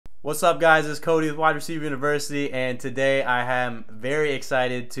What's up, guys? It's Cody with Wide Receiver University, and today I am very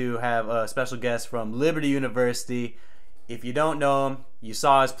excited to have a special guest from Liberty University. If you don't know him, you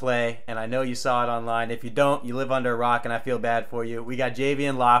saw his play, and I know you saw it online. If you don't, you live under a rock, and I feel bad for you. We got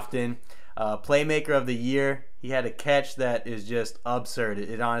Jaivian Lofton, Playmaker of the Year. He had a catch that is just absurd.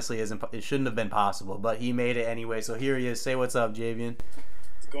 It honestly isn't. It shouldn't have been possible, but he made it anyway. So here he is. Say what's up, Jaivian.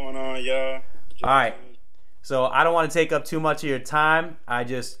 What's going on, y'all? All right. So I don't want to take up too much of your time. I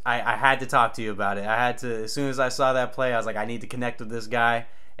had to talk to you about it. I had to, as soon as I saw that play, I was like, I need to connect with this guy,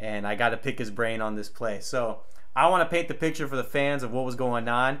 and I got to pick his brain on this play. So I want to paint the picture for the fans of what was going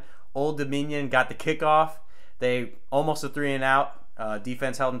on. Old Dominion got the kickoff. They almost a 3-and-out.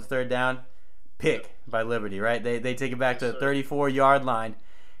 Defense held them to third down. Pick by Liberty, right? They take it back to the 34-yard line,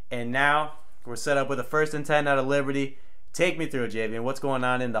 and now we're set up with a 1st and 10 out of Liberty. Take me through it, Jaivian. What's going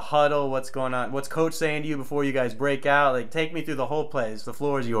on in the huddle? What's going on? What's Coach saying to you before you guys break out? Like, take me through the whole play. The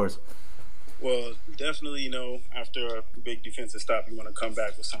floor is yours. Well, definitely, after a big defensive stop, you want to come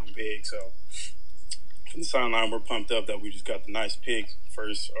back with something big. So from the sideline, we're pumped up that we just got the nice pick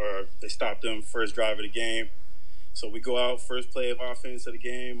first, or they stopped them first drive of the game. So we go out, first play of offense of the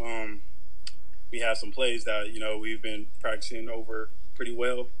game. We have some plays that, we've been practicing over pretty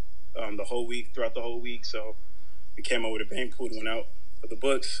well throughout the whole week. So we came up with a bang, pulled one out of the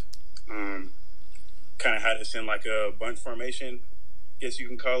books. Kind of had us in like a bunch formation, I guess you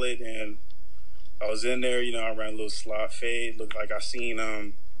can call it. And I was in there, I ran a little slot fade. Looked like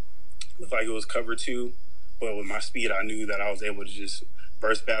looked like it was cover 2. But with my speed, I knew that I was able to just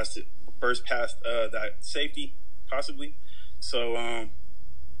burst past that safety, possibly. So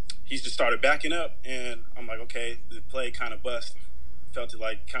he just started backing up, and I'm like, okay, the play kind of bust. Felt it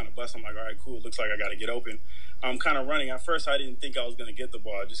like kind of bust. I'm like, all right, cool. Looks like I got to get open. I'm kind of running. At first, I didn't think I was going to get the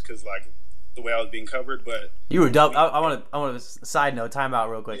ball just because, like, the way I was being covered. But you were double. I want to side note, time out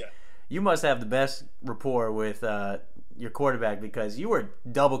real quick. Yeah. You must have the best rapport with your quarterback because you were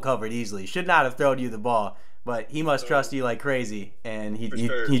double covered easily. Should not have thrown you the ball, but he must trust you like crazy, and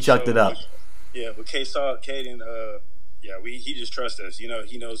he chucked it up. Yeah, but Caden, he just trusts us. He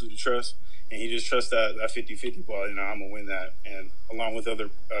knows who to trust, and he just trusts that 50-50 ball. I'm going to win that, and along with other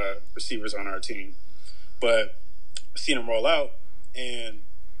receivers on our team. But I seen him roll out, and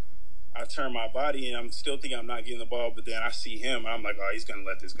I turn my body, and I'm still thinking I'm not getting the ball. But then I see him, and I'm like, oh, he's gonna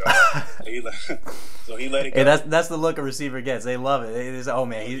let this go. So he let it go. Hey, that's the look a receiver gets. They love it. They say, oh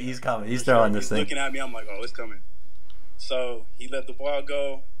man, he's coming. He's throwing this thing. Looking at me, I'm like, oh, it's coming. So he let the ball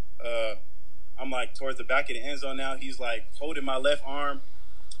go. I'm like towards the back of the end zone now. He's like holding my left arm,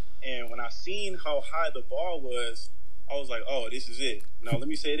 and when I seen how high the ball was, I was like, oh, this is it. Now, let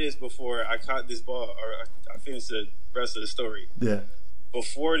me say this before I caught this ball, or I finished the rest of the story. Yeah.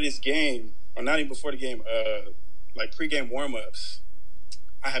 Before this game, or not even before the game, like pregame warm-ups,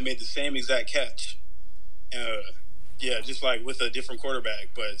 I had made the same exact catch. Just like with a different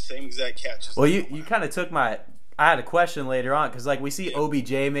quarterback, but same exact catch. Well, you kind of took my – I had a question later on because, like, we see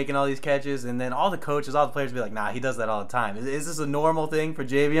OBJ making all these catches, and then all the coaches, all the players be like, nah, he does that all the time. Is this a normal thing for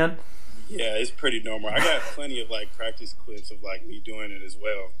Jaivian? Yeah, it's pretty normal. I got plenty of like practice clips of like me doing it as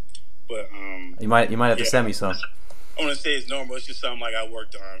well. But you might have to send me some. I want to say it's normal. It's just something like I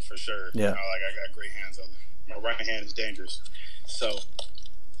worked on for sure. Yeah. Like I got great hands on. My right hand is dangerous. So,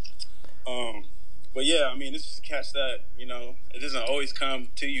 but yeah, I mean, this is a catch that it doesn't always come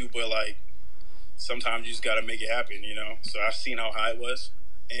to you, but like sometimes you just got to make it happen. So I seen how high it was,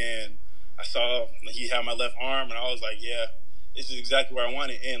 and I saw he had my left arm, and I was like, yeah. This is exactly where I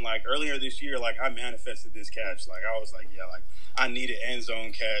wanted. And like earlier this year, like I manifested this catch. Like I was like, yeah, like I need an end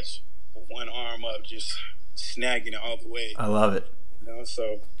zone catch with one arm up, just snagging it all the way. I love it.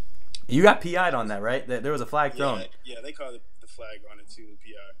 So you got PI'd on that, right? There was a flag thrown. Yeah, they called the flag on it too,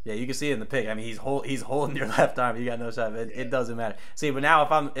 the PI. Yeah, you can see it in the pic. I mean, he's holding your left arm. You got no shot. It doesn't matter. See, but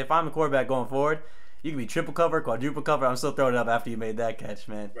now if I'm a quarterback going forward, you can be triple cover, quadruple cover. I'm still throwing it up after you made that catch,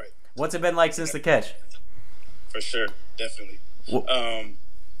 man. Right. What's it been like since the catch? For sure, definitely. A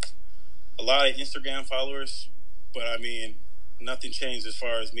lot of Instagram followers, but I mean, nothing changed as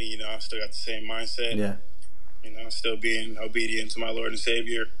far as me. I still got the same mindset. Yeah. Still being obedient to my Lord and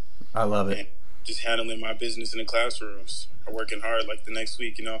Savior. I love it. And just handling my business in the classrooms. I'm working hard. Like the next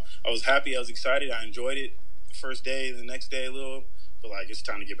week, I was happy. I was excited. I enjoyed it the first day, the next day a little, but like it's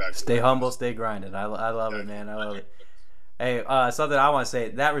time to get back. Stay humble, stay grinding. I love it, man. I love it. Hey, something I want to say.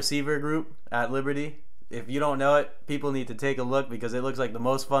 That receiver group at Liberty. If you don't know it, people need to take a look because it looks like the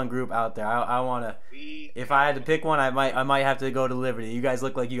most fun group out there. I want to. If I had to pick one, I might have to go to Liberty. You guys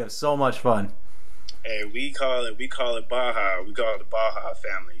look like you have so much fun. Hey, we call it Baja. We call it the Baja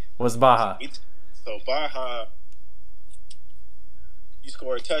family. What's Baja? So Baja you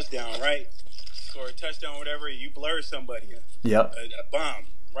score a touchdown, right? Score a touchdown, whatever. You blur somebody. Yep. A bomb,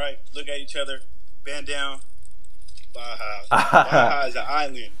 right? Look at each other, bend down. Baja. Baja is an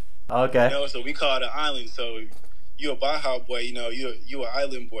island. Okay. You know, so we call it an island. So you a Baja boy, you know, you an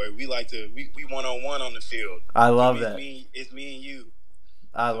island boy. We like to we 1-on-1 on the field. I love so that. It's me and you.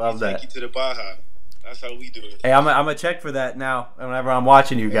 I love that. Take you to the Baja. That's how we do it. Hey, I'm gonna check for that now whenever I'm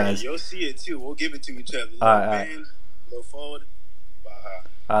watching you guys. Hey, you'll see it too. We'll give it to each other. All right. Little forward, Baja.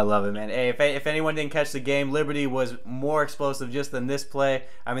 I love it, man. Hey, if anyone didn't catch the game, Liberty was more explosive just than this play.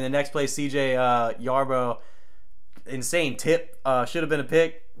 I mean, the next play, CJ Yarbrough, insane tip. Should have been a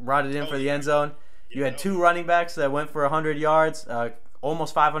pick. Brought it in for the end zone. You had two running backs that went for 100 yards,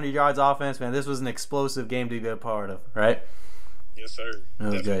 almost 500 yards offense. Man, this was an explosive game to be a part of, right? Yes, sir.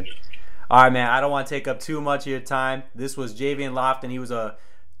 That was good. All right, man. I don't want to take up too much of your time. This was Jaivian Lofton. He was a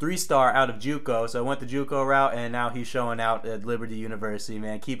 3-star out of JUCO, so I went the JUCO route, and now he's showing out at Liberty University,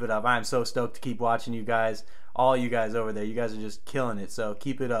 man. Keep it up. I'm so stoked to keep watching you guys, all you guys over there. You guys are just killing it, so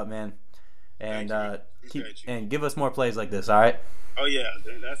keep it up, man. And and give us more plays like this, all right? Oh, yeah.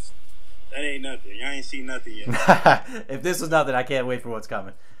 That ain't nothing. Y'all ain't seen nothing yet. If this was nothing, I can't wait for what's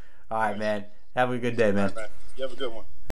coming. All right, man. Have a good day, man. All right. You have a good one.